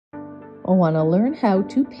Want to learn how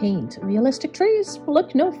to paint realistic trees?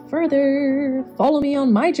 Look no further. Follow me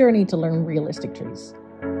on my journey to learn realistic trees.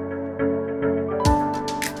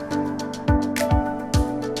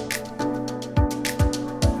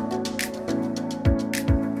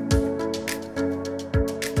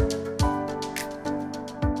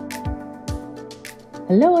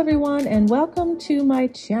 Hello everyone and welcome to my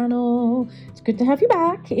channel. It's good to have you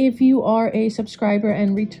back. If you are a subscriber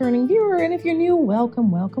and returning viewer, and if you're new,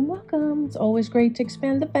 welcome, welcome, welcome. It's always great to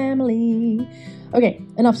expand the family. Okay,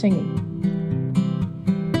 enough singing.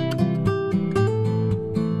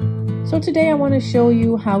 So today I want to show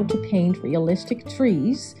you how to paint realistic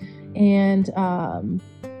trees and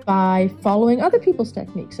by following other people's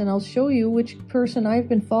techniques, and I'll show you which person I've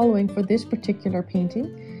been following for this particular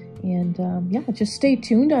painting. And yeah, just stay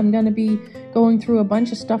tuned. I'm going to be going through a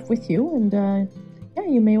bunch of stuff with you, and yeah,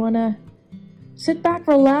 you may want to sit back,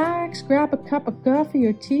 relax, grab a cup of coffee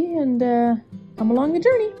or tea, and come along the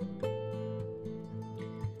journey.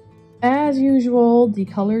 As usual, the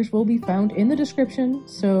colors will be found in the description,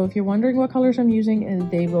 so if you're wondering what colors I'm using,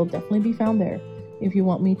 they will definitely be found there. If you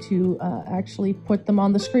want me to actually put them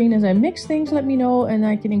on the screen as I mix things, let me know, and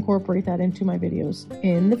I can incorporate that into my videos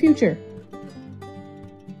in the future.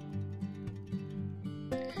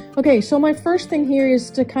 Okay, so my first thing here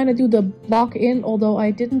is to kind of do the block in, although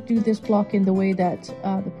I didn't do this block in the way that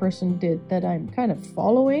the person did that I'm kind of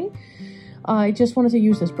following. I just wanted to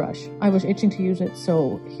use this brush. I was itching to use it,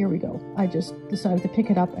 so here we go. I just decided to pick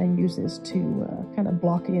it up and use this to kind of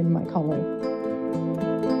block in my color.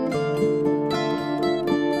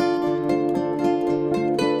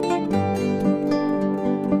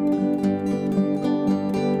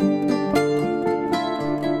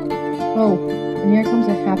 Oh. And here comes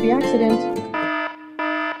a happy accident.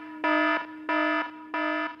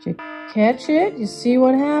 Did you catch it? You see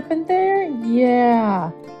what happened there? Yeah.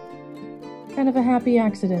 Kind of a happy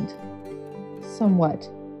accident. Somewhat.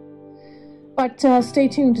 But stay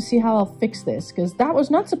tuned to see how I'll fix this, because that was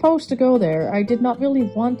not supposed to go there. I did not really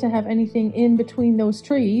want to have anything in between those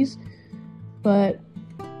trees, but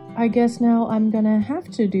I guess now I'm gonna have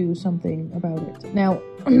to do something about it. Now,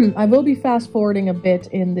 I will be fast forwarding a bit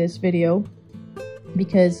in this video,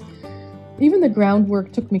 because even the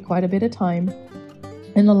groundwork took me quite a bit of time,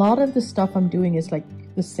 and a lot of the stuff I'm doing is like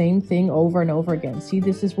the same thing over and over again. See,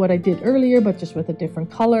 this is what I did earlier, but just with a different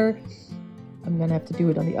color. I'm gonna have to do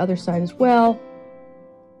it on the other side as well.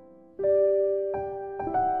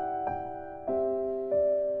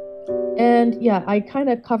 And yeah, I kind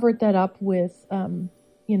of covered that up with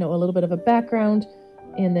you know, a little bit of a background,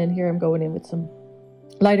 and then here I'm going in with some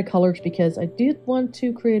lighter colors because I did want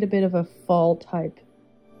to create a bit of a fall type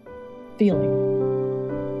feeling.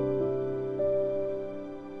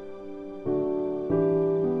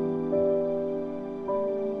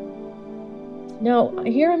 Now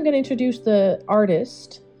here I'm going to introduce the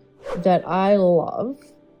artist that I love.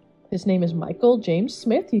 His name is Michael James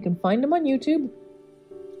Smith. You can find him on YouTube.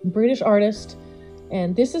 British artist.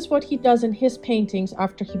 And this is what he does in his paintings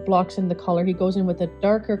after he blocks in the color. He goes in with a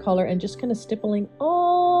darker color and just kind of stippling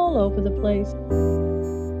all over the place.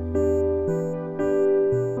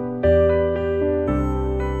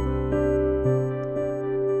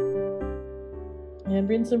 And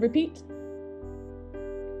rinse and repeat.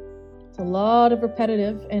 It's a lot of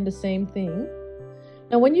repetitive and the same thing.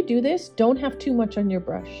 Now when you do this, don't have too much on your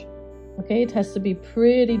brush. Okay, it has to be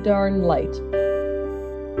pretty darn light.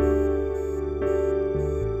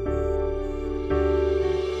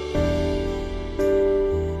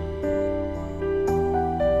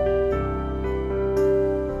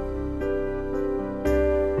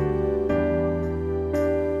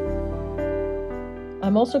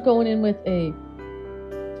 I'm also going in with a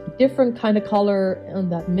different kind of color on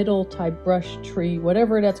that middle type brush tree,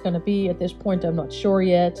 whatever that's going to be. At this point, I'm not sure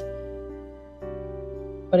yet,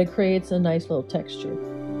 but it creates a nice little texture.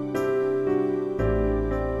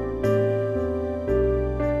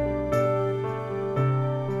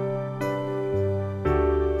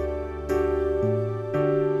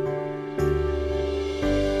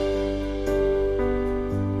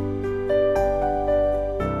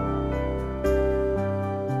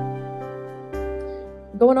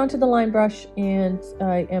 Going on to the line brush, and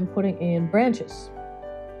I am putting in branches.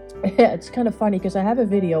 It's kind of funny because I have a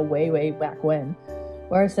video way back when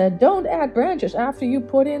where I said don't add branches after you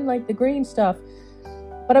put in like the green stuff,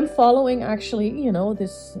 but I'm following actually, you know,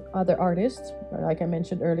 this other artist, like I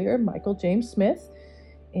mentioned earlier, Michael James Smith,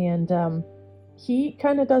 and he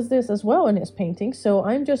kind of does this as well in his paintings. So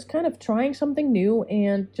I'm just kind of trying something new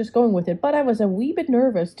and just going with it. But I was a wee bit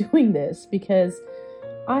nervous doing this because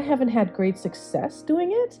I haven't had great success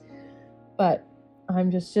doing it. But I'm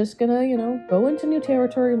just gonna, you know, go into new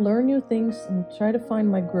territory, learn new things, and try to find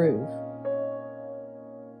my groove.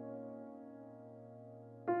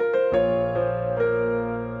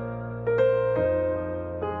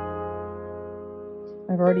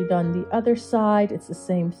 I've already done the other side. It's the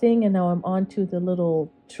same thing, and now I'm on to the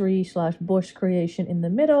little tree slash bush creation in the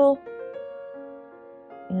middle.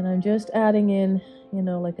 And I'm just adding in, you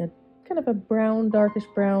know, like a kind of a brown, darkish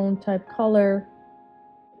brown type color.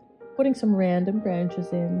 Putting some random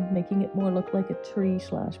branches in, making it more look like a tree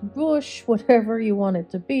slash bush, whatever you want it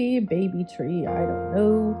to be, baby tree, I don't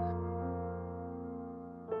know.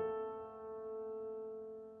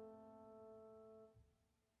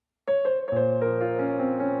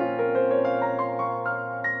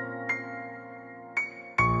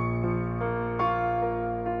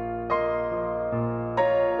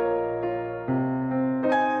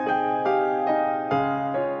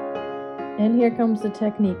 And here comes the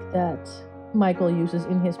technique that Michael uses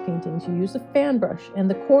in his paintings. You use a fan brush and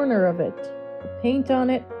the corner of it, put paint on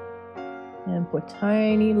it, and put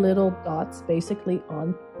tiny little dots basically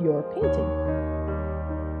on your painting.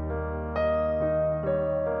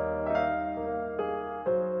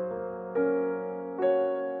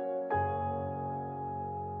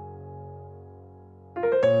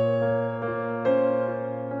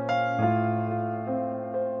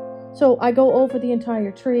 So I go over the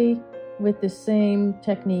entire tree with the same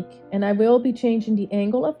technique, and I will be changing the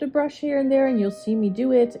angle of the brush here and there, and you'll see me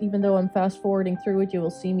do it. Even though I'm fast forwarding through it, you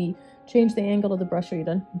will see me change the angle of the brush so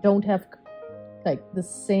you don't have like the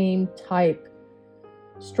same type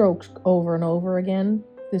strokes over and over again.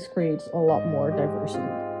 This creates a lot more diversity.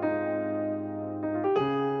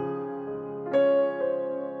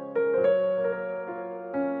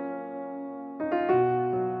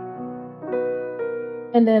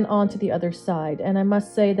 And then on to the other side. And I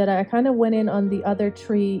must say that I kind of went in on the other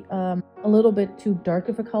tree a little bit too dark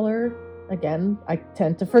of a color. Again, I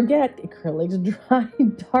tend to forget acrylics dry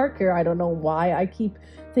darker. I don't know why. I keep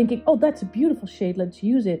thinking, oh, that's a beautiful shade, let's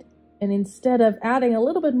use it. And instead of adding a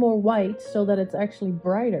little bit more white so that it's actually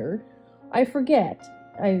brighter, I forget.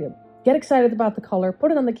 I get excited about the color,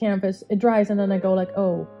 put it on the canvas, it dries, and then I go like,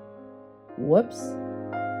 oh, whoops.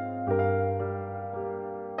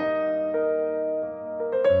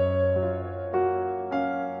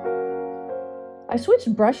 I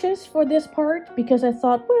switched brushes for this part because I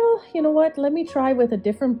thought, well, you know what, let me try with a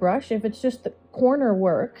different brush. If it's just the corner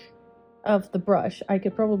work of the brush, I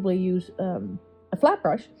could probably use a flat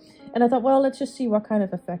brush. And I thought, well, let's just see what kind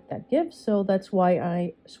of effect that gives. So that's why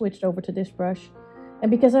I switched over to this brush.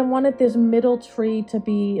 And because I wanted this middle tree to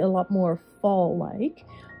be a lot more fall-like,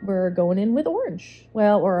 we're going in with orange.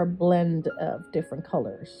 Well, or a blend of different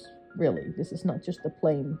colors, really. This is not just the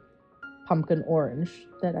plain pumpkin orange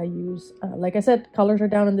that I use. Like I said, colors are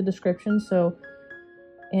down in the description. So,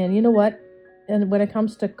 and you know what? And when it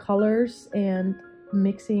comes to colors and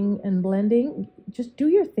mixing and blending, just do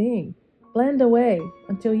your thing. Blend away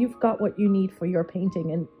until you've got what you need for your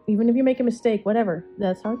painting. And even if you make a mistake, whatever,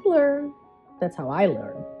 that's how you learn. That's how I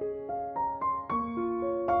learn.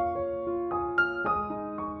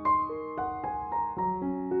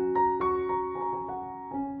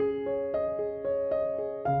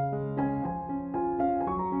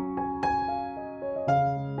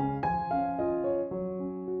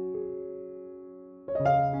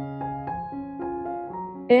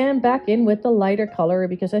 And back in with the lighter color,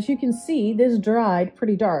 because as you can see, this dried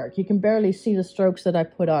pretty dark. You can barely see the strokes that I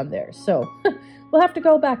put on there. So we'll have to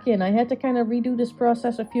go back in. I had to kind of redo this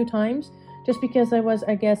process a few times just because I was,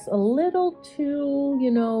 I guess, a little too, you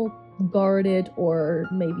know, guarded, or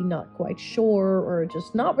maybe not quite sure, or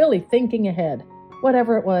just not really thinking ahead.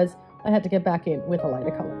 Whatever it was, I had to get back in with a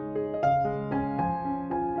lighter color.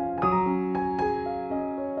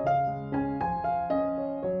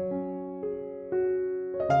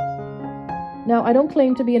 Now, I don't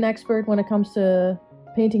claim to be an expert when it comes to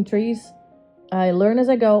painting trees. I learn as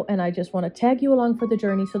I go, and I just want to tag you along for the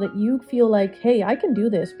journey so that you feel like, hey, I can do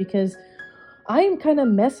this, because I am kind of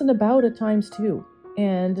messing about at times too.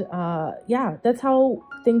 And yeah, that's how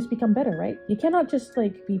things become better, right? You cannot just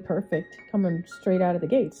like be perfect coming straight out of the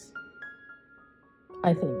gates,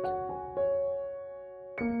 I think.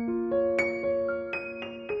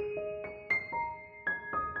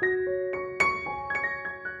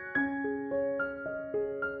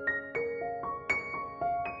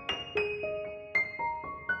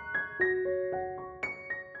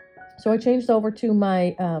 So I changed over to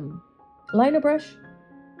my liner brush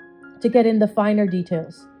to get in the finer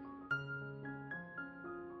details.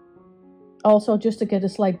 Also, just to get a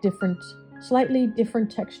slightly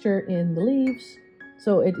different texture in the leaves,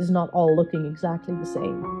 so it is not all looking exactly the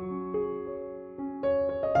same.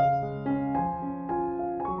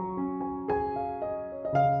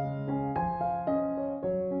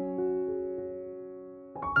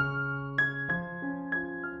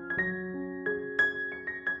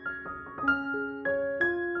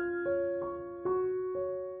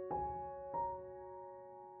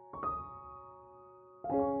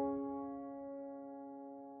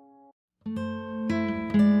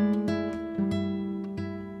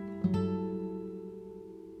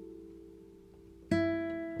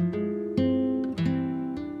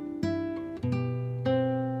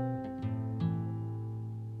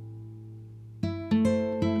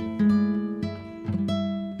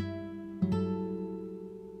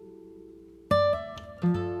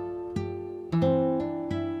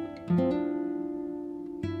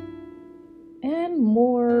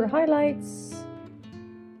 highlights.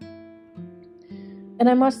 And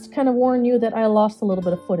I must kind of warn you that I lost a little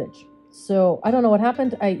bit of footage. So I don't know what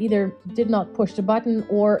happened. I either did not push the button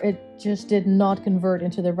or it just did not convert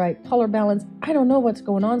into the right color balance. I don't know what's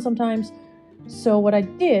going on sometimes. So what I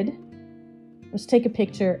did was take a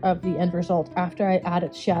picture of the end result after I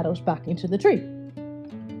added shadows back into the tree.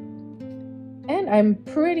 And I'm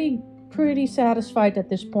pretty satisfied at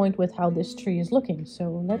this point with how this tree is looking.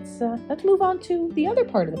 So let's move on to the other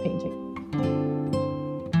part of the painting.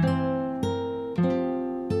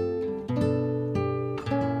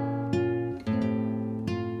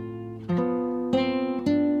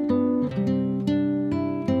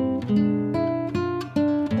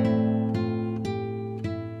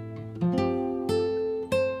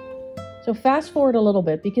 So fast forward a little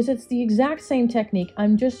bit because it's the exact same technique.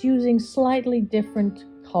 I'm just using slightly different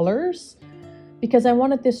colors because I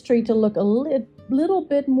wanted this tree to look a little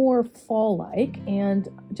bit more fall-like and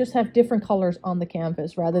just have different colors on the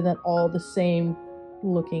canvas rather than all the same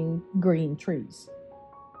looking green trees.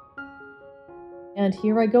 And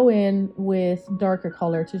here I go in with darker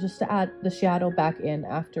color to add the shadow back in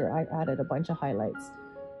after I added a bunch of highlights.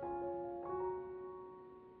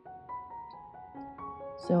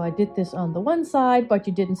 So I did this on the one side, but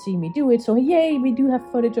you didn't see me do it. So yay, we do have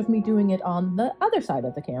footage of me doing it on the other side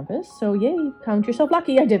of the canvas. So yay, count yourself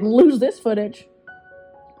lucky. I didn't lose this footage.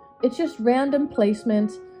 It's just random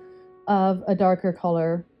placement of a darker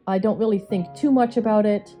color. I don't really think too much about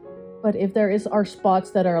it. But if there are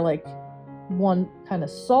spots that are like one kind of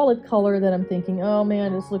solid color that I'm thinking, oh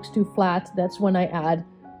man, this looks too flat, that's when I add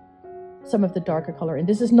some of the darker color. And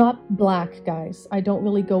this is not black, guys. I don't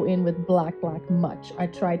really go in with black much. I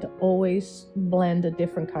try to always blend a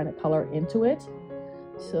different kind of color into it.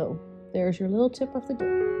 So there's your little tip of the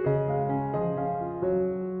day.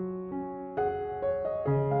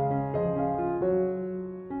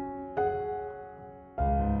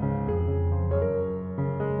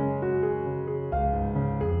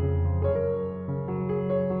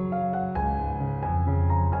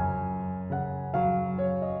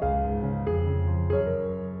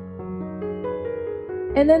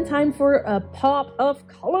 And then time for a pop of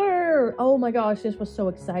color. Oh my gosh, this was so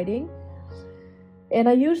exciting. And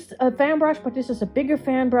I used a fan brush, but this is a bigger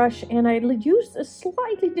fan brush, and I used a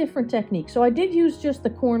slightly different technique. So I did use just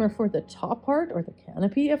the corner for the top part or the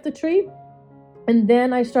canopy of the tree. And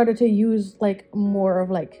then I started to use like more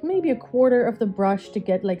of like maybe a quarter of the brush to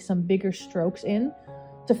get like some bigger strokes in,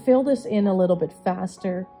 to fill this in a little bit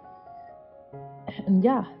faster. And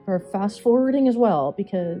yeah, for fast forwarding as well,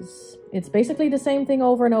 because it's basically the same thing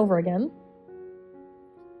over and over again.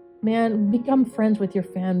 Man, become friends with your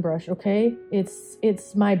fan brush, okay?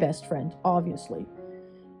 It's my best friend, obviously.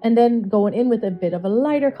 And then going in with a bit of a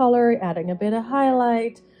lighter color, adding a bit of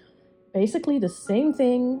highlight. Basically the same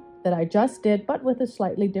thing that I just did, but with a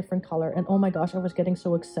slightly different color. And oh my gosh, I was getting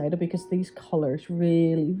so excited because these colors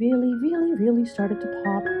really started to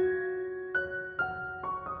pop.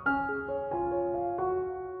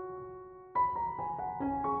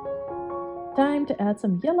 Time to add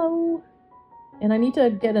some yellow. And I need to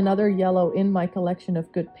get another yellow in my collection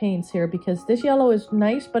of good paints here because this yellow is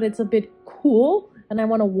nice, but it's a bit cool and I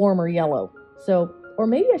want a warmer yellow. So, or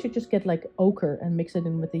maybe I should just get like ochre and mix it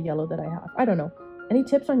in with the yellow that I have. I don't know. Any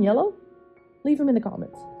tips on yellow? Leave them in the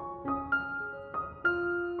comments.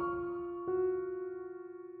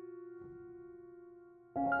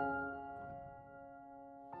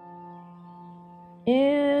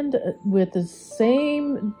 And with the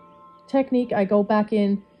same technique, I go back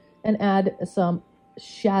in and add some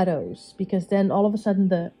shadows because then all of a sudden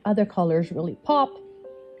the other colors really pop.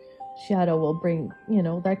 Shadow will bring, you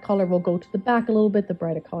know, that color will go to the back a little bit, the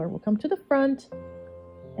brighter color will come to the front,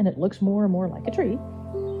 and it looks more and more like a tree.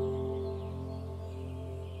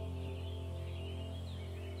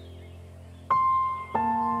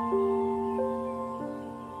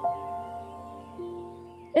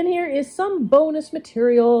 And here is some bonus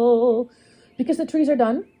material because the trees are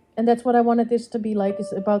done. And that's what I wanted this to be like,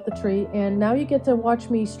 is about the tree. And now you get to watch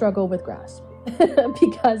me struggle with grass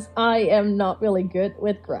because I am not really good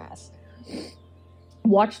with grass.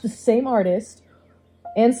 Watch the same artist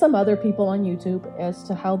and some other people on YouTube as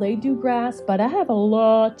to how they do grass, but I have a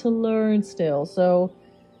lot to learn still. So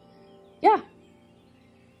yeah,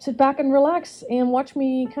 sit back and relax and watch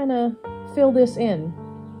me kind of fill this in.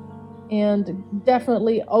 And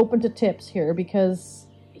definitely open to tips here because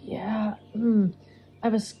yeah, I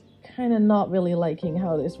was kind of not really liking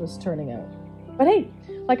how this was turning out. But hey,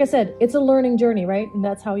 like I said, it's a learning journey, right? And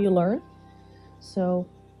that's how you learn. So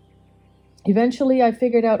eventually I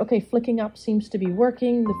figured out, okay, flicking up seems to be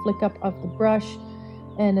working, the flick up of the brush.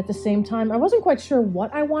 And at the same time, I wasn't quite sure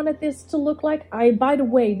what I wanted this to look like. By the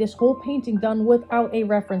way, this whole painting done without a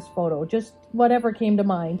reference photo, just whatever came to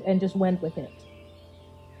mind and just went with it.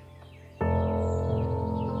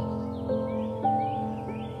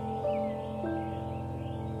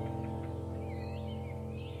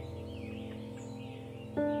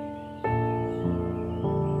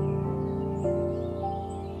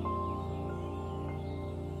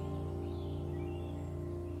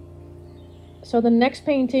 So the next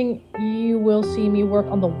painting, you will see me work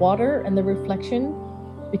on the water and the reflection,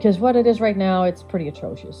 because what it is right now, it's pretty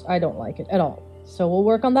atrocious. I don't like it at all. So we'll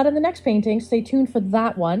work on that in the next painting. Stay tuned for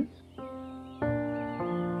that one.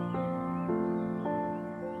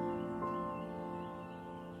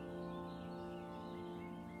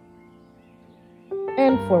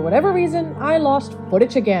 And for whatever reason, I lost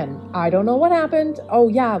footage again. I don't know what happened. Oh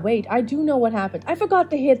yeah, wait, I do know what happened. I forgot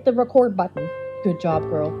to hit the record button. Good job,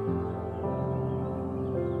 girl.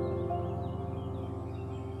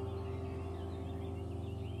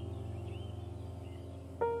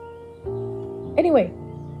 Anyway,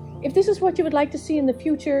 if this is what you would like to see in the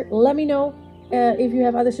future, let me know. If you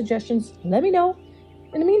have other suggestions, let me know.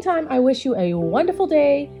 In the meantime, I wish you a wonderful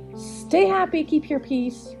day. Stay happy, keep your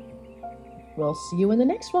peace. We'll see you in the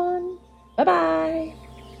next one. Bye-bye.